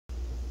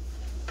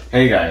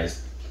Hey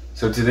guys,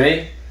 so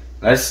today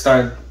let's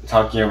start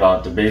talking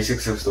about the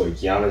basics of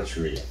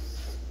stoichiometry.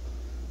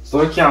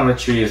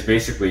 Stoichiometry is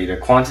basically the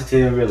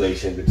quantitative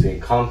relation between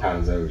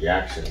compounds and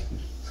reactions,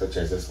 such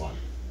as this one.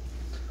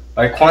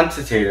 By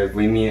quantitative,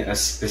 we mean a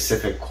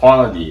specific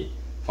quantity,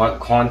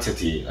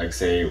 like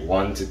say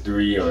 1 to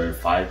 3 or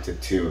 5 to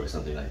 2 or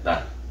something like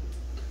that.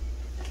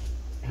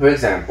 For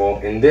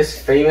example, in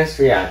this famous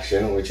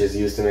reaction, which is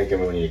used to make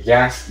ammonia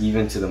gas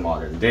even to the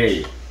modern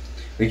day,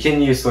 we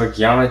can use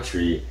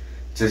stoichiometry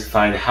to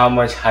find how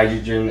much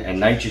hydrogen and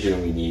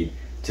nitrogen we need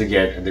to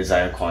get a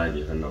desired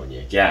quantity of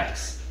ammonia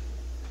gas.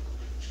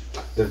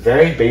 The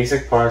very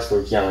basic part of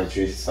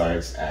stoichiometry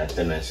starts at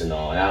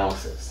dimensional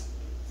analysis.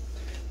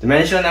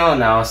 Dimensional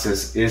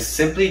analysis is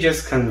simply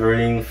just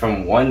converting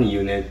from one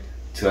unit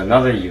to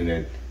another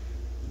unit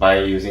by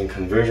using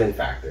conversion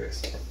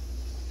factors.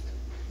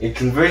 A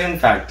conversion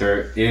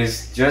factor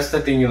is just the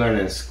thing you learn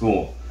in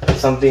school,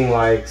 something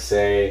like,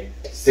 say,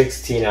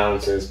 16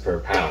 ounces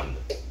per pound.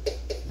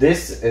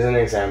 This is an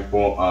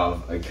example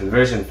of a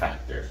conversion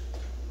factor.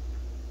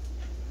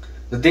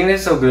 The thing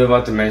that's so good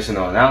about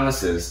dimensional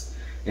analysis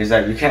is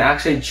that you can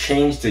actually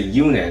change the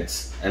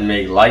units and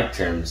make like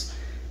terms,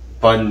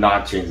 but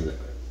not change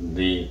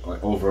the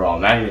overall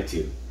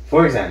magnitude.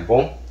 For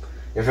example,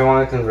 if I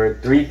want to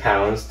convert 3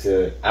 pounds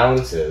to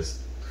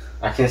ounces,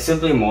 I can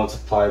simply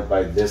multiply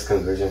by this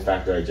conversion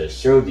factor I just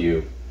showed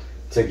you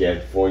to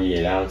get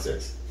 48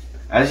 ounces.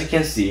 As you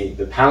can see,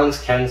 the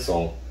pounds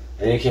cancel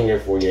and you can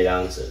get 48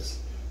 ounces.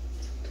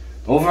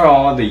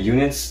 Overall, the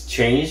units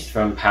changed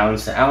from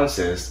pounds to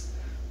ounces,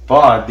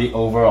 but the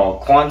overall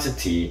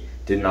quantity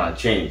did not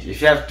change.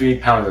 If you have 3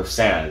 pounds of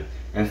sand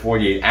and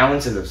 48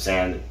 ounces of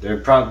sand, they're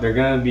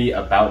going to be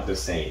about the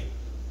same.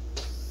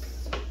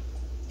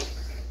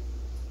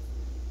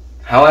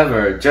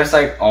 However, just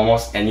like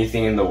almost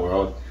anything in the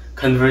world,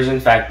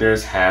 conversion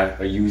factors have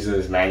a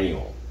user's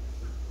manual.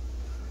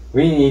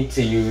 We need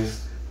to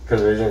use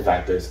conversion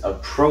factors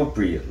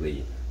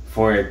appropriately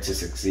for it to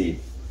succeed.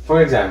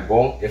 For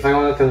example, if I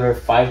want to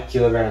convert 5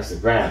 kilograms to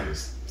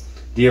grams,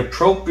 the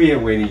appropriate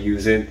way to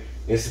use it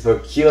is to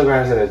put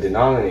kilograms in the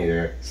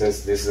denominator,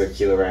 since this is a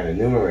kilogram in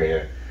the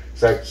numerator,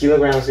 so that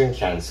kilograms can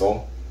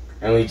cancel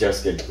and we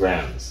just get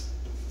grams.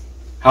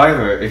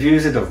 However, if you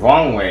use it the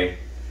wrong way,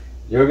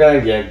 you're going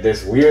to get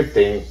this weird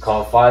thing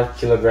called 5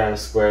 kilograms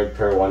squared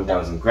per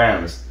 1,000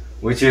 grams,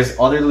 which is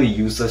utterly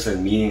useless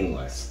and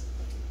meaningless.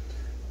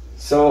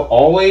 So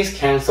always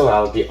cancel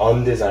out the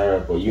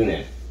undesirable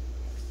unit.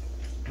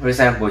 For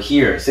example,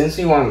 here, since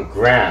we want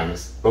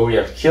grams, but we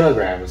have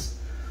kilograms,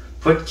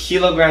 put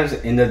kilograms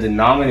in the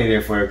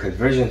denominator for a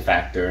conversion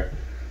factor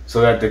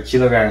so that the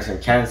kilograms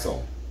can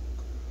cancel.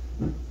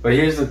 But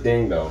here's the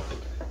thing though.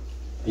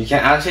 You can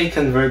actually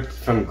convert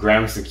from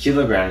grams to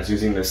kilograms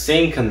using the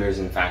same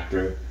conversion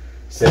factor,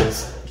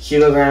 since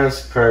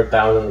kilograms per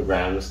 1,000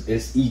 grams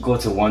is equal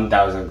to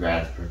 1,000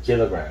 grams per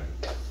kilogram.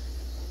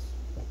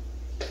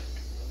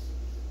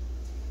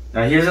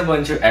 Now here's a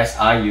bunch of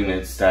SI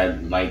units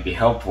that might be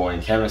helpful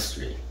in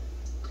chemistry.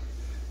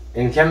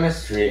 In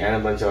chemistry and a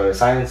bunch of other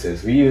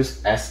sciences, we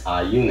use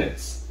SI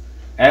units.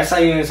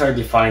 SI units are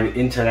defined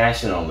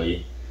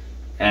internationally,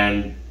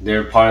 and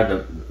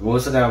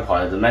most of them are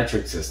part of the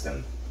metric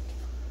system.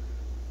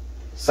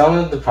 Some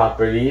of the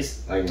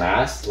properties, like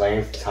mass,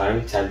 length,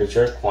 time,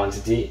 temperature,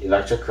 quantity,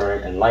 electric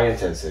current, and light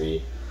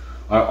intensity,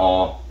 are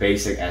all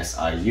basic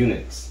SI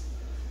units.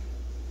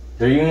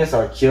 Their units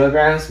are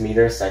kilograms,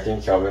 meters,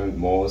 second, Kelvin,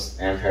 moles,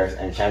 amperes,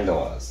 and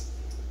candelas,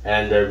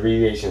 and their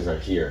abbreviations are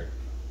here.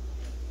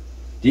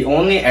 The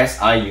only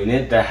SI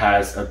unit that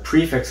has a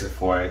prefix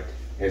for it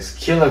is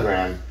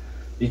kilogram,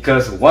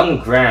 because 1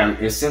 gram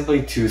is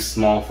simply too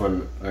small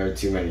for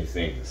too many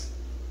things.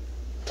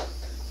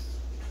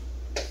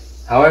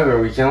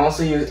 However, we can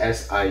also use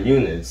SI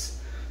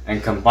units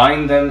and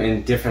combine them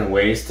in different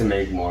ways to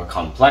make more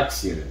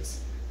complex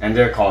units, and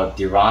they're called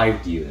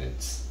derived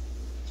units.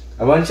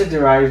 A bunch of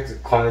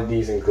derived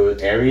quantities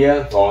include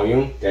area,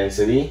 volume,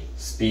 density,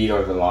 speed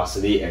or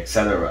velocity,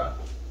 etc.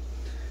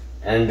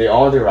 And they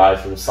all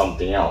derive from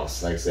something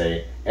else, like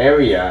say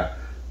area,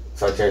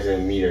 such as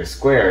in meters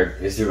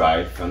squared, is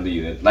derived from the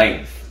unit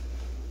length.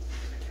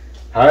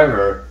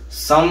 However,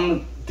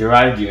 some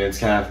derived units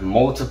can have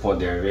multiple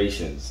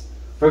derivations.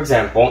 For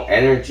example,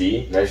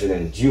 energy, measured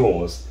in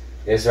joules,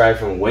 is derived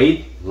from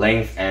weight,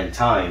 length, and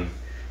time,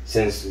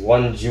 since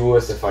 1 joule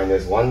is defined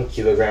as 1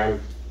 kilogram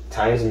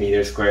times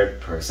meter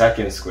squared per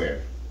second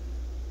squared.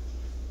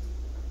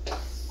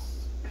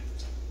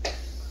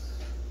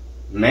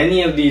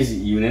 Many of these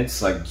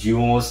units, like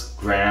joules,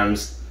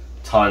 grams,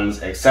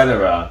 tons,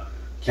 etc.,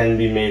 can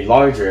be made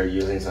larger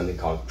using something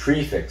called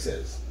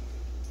prefixes.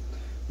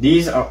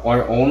 These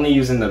are only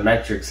used in the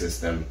metric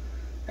system,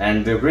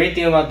 and the great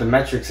thing about the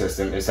metric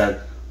system is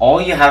that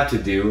all you have to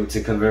do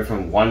to convert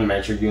from one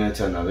metric unit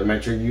to another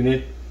metric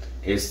unit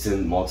is to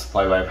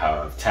multiply by the power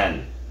of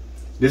 10.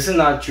 This is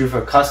not true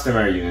for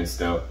customary units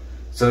though,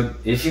 so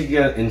if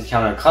you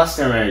encounter a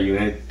customary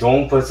unit,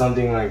 don't put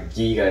something like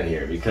giga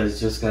here because it's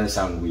just going to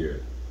sound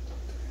weird.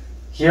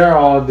 Here are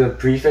all the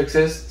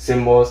prefixes,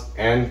 symbols,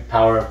 and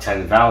power of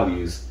 10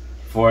 values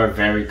for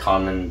very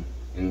common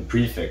in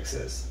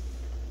prefixes.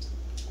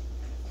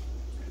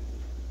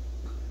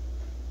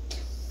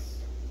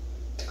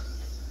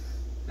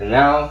 And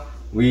now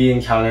we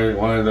encounter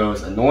one of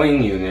those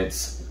annoying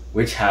units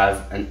which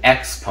have an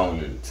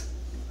exponent.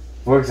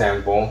 For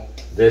example,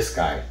 this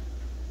guy.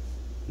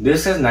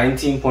 This is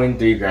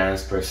 19.3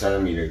 grams per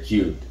centimeter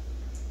cubed,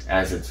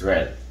 as it's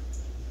read.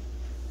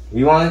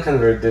 We want to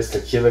convert this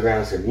to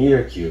kilograms per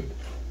meter cubed,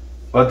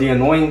 but the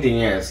annoying thing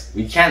is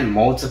we can't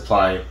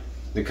multiply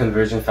the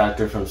conversion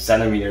factor from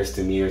centimeters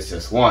to meters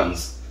just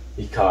once,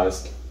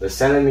 because the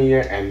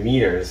centimeter and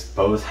meters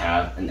both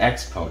have an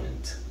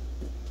exponent.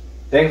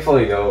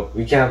 Thankfully though,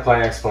 we can apply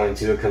an exponent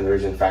to the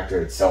conversion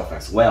factor itself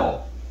as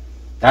well.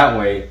 That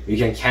way, we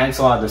can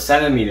cancel out the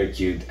centimeter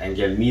cubed and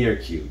get meter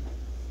cubed.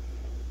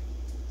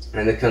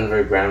 And to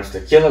convert grams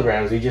to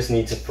kilograms, we just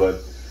need to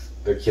put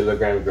the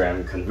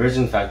kilogram-gram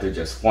conversion factor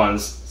just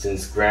once,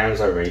 since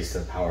grams are raised to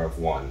the power of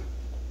 1.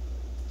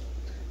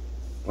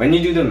 When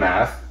you do the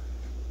math,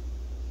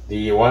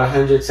 the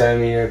 100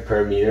 centimeter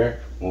per meter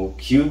will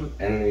cube,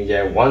 and we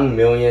get 1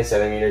 million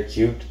centimeter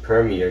cubed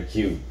per meter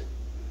cubed.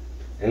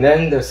 And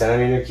then the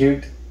centimeter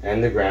cubed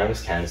and the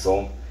grams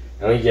cancel,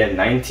 and we get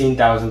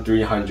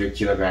 19,300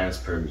 kilograms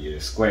per meter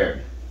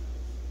squared.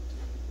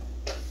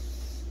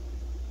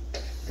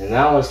 And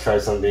now let's try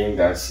something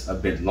that's a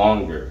bit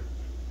longer.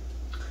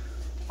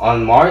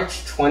 On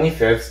March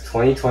 25th,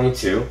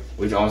 2022,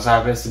 which also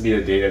happens to be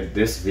the day that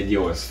this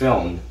video was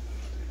filmed,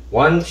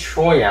 1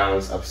 troy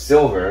ounce of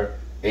silver,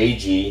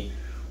 AG,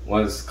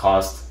 had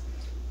cost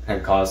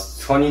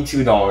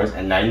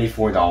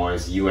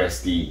 $22.94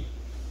 USD.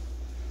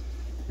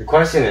 The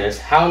question is,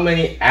 how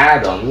many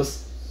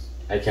atoms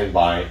I can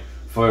buy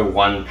for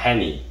 1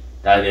 penny?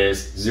 That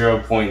is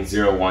 0.01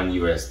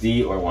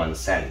 USD or 1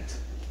 cent.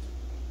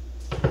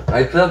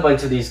 I put a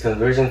bunch of these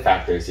conversion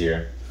factors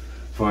here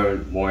for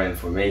more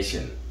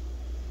information.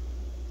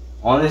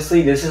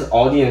 Honestly, this is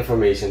all the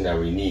information that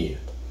we need.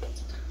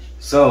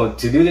 So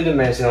to do the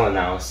dimensional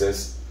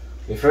analysis,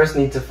 we first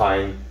need to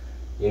find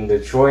in the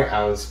troy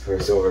ounce per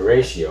silver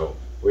ratio,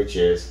 which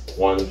is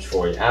 1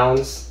 troy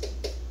ounce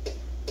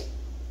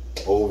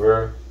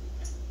over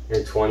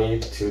your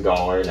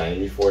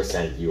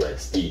 $22.94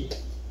 USD.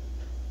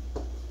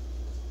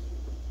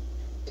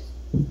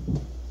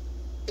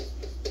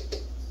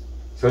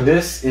 So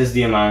this is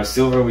the amount of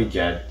silver we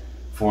get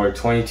for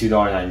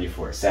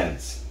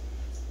 $22.94.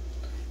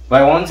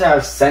 But I want to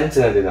have cents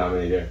in the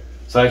denominator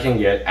so I can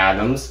get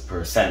atoms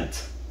per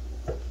cent.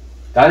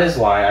 That is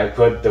why I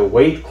put the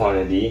weight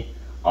quantity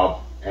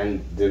up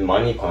and the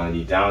money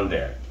quantity down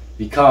there,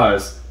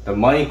 because the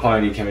money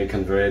quantity can be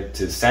converted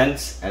to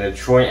cents and the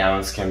troy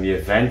ounce can be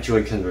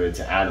eventually converted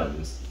to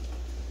atoms.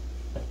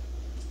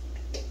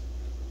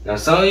 Now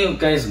some of you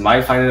guys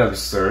might find it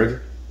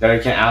absurd that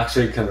we can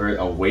actually convert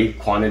a weight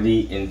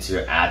quantity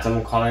into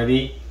atom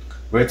quantity,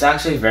 but it's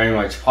actually very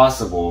much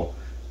possible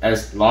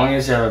as long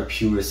as you have a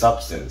pure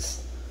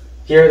substance.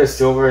 Here the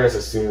silver is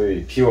assumed to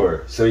be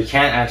pure, so we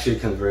can't actually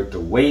convert the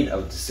weight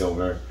of the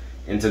silver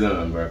into the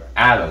number of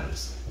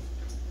atoms.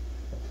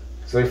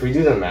 So if we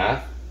do the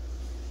math,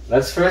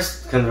 let's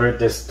first convert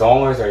this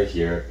dollars right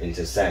here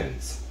into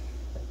cents.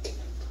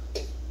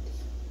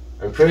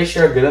 I'm pretty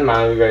sure a good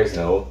amount of you guys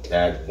know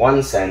that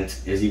 1 cent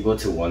is equal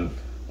to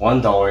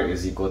 $1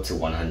 is equal to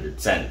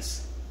 100 cents.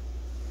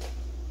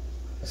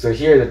 So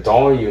here the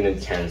dollar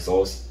unit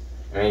cancels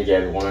and we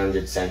get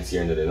 100 cents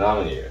here in the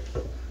denominator.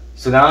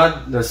 So now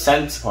that the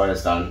cents part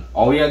is done,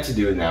 all we have to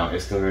do now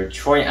is convert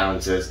troy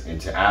ounces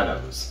into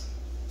atoms.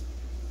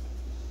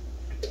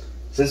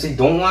 Since we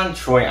don't want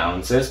troy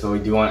ounces, but we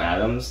do want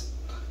atoms,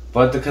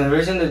 but the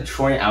conversion of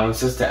troy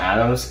ounces to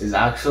atoms is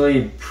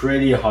actually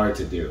pretty hard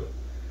to do.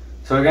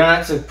 So we're going to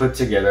have to put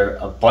together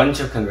a bunch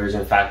of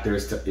conversion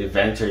factors to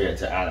eventually get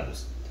to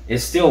atoms. It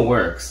still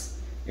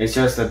works, it's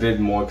just a bit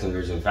more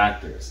conversion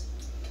factors.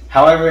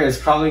 However, it's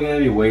probably going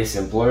to be way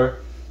simpler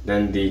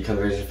than the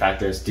conversion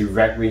factors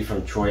directly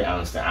from troy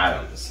ounce to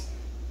atoms.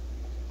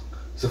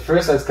 So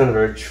first let's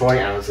convert troy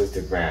ounces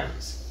to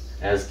grams,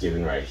 as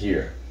given right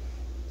here.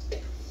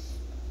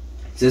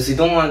 Since we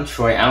don't want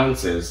troy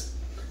ounces,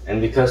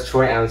 and because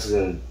troy ounces is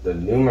in the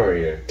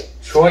numerator,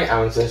 troy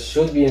ounces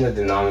should be in the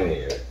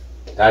denominator.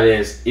 That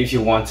is, if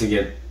you want to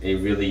get a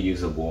really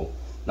usable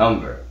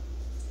number.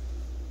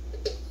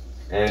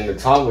 And in the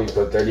top we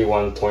put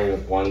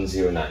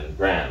 31.109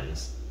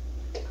 grams.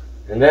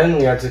 And then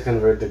we have to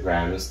convert the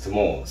grams to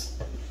moles.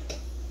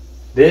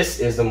 This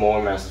is the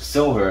molar mass of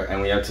silver,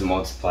 and we have to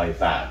multiply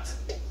that.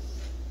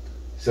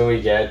 So we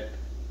get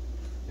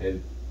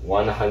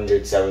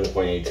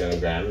 107.87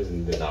 grams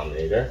in the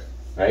denominator,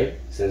 right?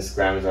 Since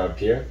grams are up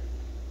here.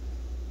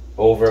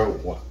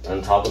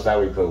 On top of that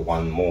we put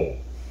 1 mole.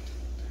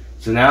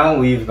 So now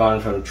we've gone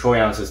from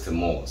troy ounces to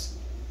moles.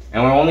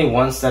 And we're only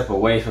one step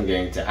away from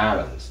getting to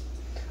atoms.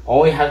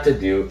 All we have to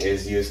do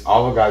is use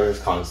Avogadro's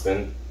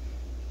constant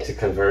to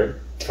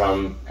convert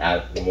from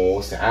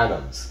moles to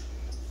atoms.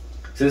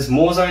 Since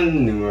moles are in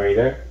the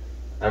numerator,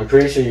 I'm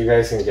pretty sure you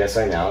guys can guess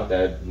right now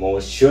that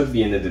moles should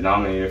be in the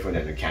denominator for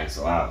them to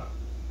cancel out.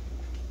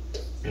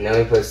 And then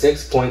we put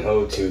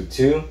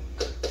 6.022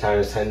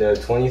 times 10 to the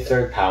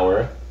 23rd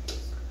power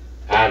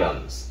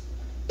atoms.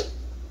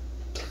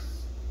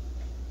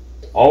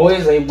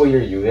 Always label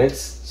your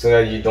units so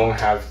that you don't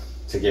have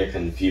to get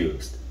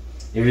confused.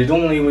 If you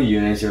don't label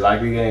units, you're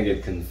likely going to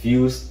get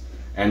confused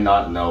and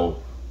not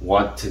know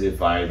what to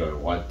divide or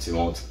what to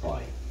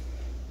multiply.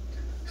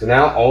 So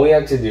now all we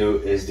have to do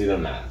is do the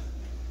math.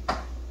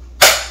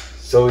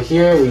 So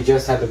here we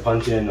just have to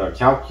punch it in our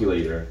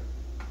calculator.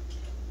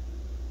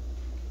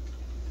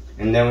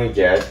 And then we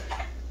get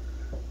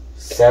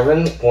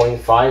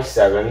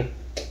 7.57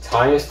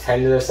 times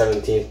 10 to the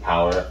 17th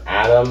power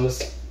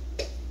atoms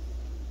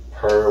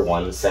per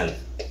 1 cent.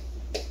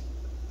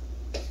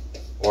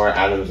 Or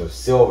atoms of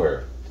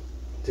silver,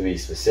 to be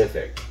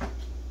specific.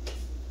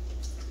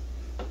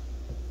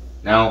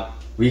 Now,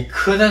 we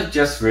could have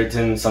just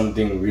written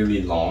something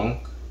really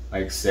long,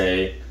 like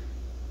say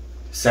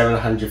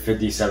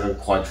 757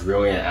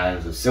 quadrillion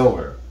atoms of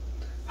silver.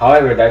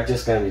 However, that's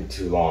just going to be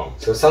too long.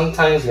 So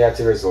sometimes we have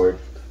to resort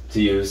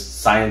to use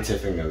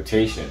scientific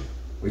notation,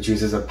 which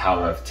uses a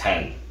power of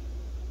 10.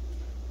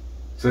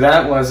 So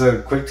that was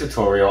a quick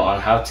tutorial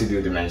on how to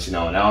do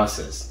dimensional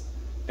analysis.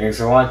 Thanks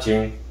for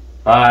watching.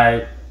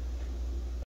 Bye!